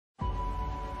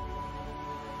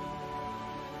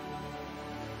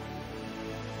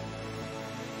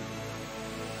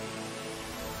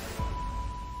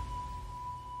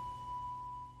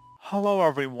Hello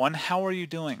everyone, how are you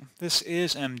doing? This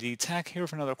is MD Tech here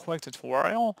for another quick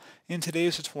tutorial. In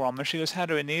today's tutorial, I'm going to show you guys how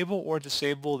to enable or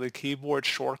disable the keyboard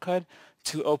shortcut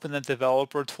to open the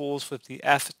developer tools with the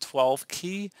F12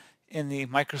 key in the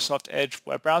Microsoft Edge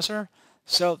web browser.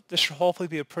 So this should hopefully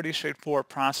be a pretty straightforward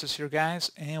process here,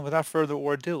 guys, and without further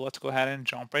ado, let's go ahead and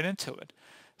jump right into it.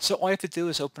 So all you have to do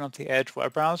is open up the Edge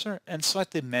web browser and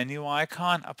select the menu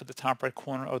icon up at the top right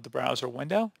corner of the browser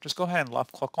window. Just go ahead and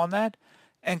left click on that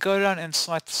and go down and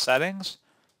select Settings.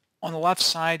 On the left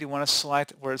side, you want to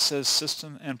select where it says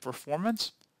System and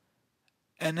Performance.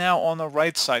 And now on the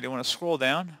right side, you want to scroll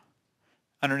down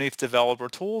underneath Developer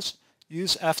Tools.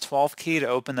 Use F12 key to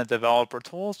open the Developer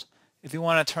Tools. If you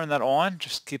want to turn that on,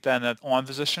 just keep that in that on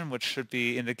position, which should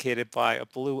be indicated by a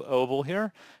blue oval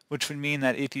here, which would mean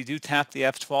that if you do tap the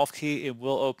F12 key, it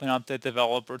will open up the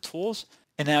Developer Tools.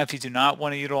 And now if you do not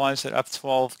want to utilize that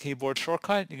F12 keyboard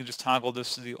shortcut, you can just toggle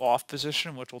this to the off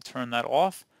position, which will turn that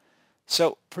off.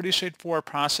 So pretty straightforward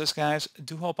process, guys. I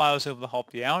do hope I was able to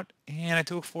help you out, and I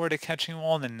do look forward to catching you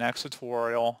all in the next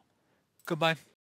tutorial. Goodbye.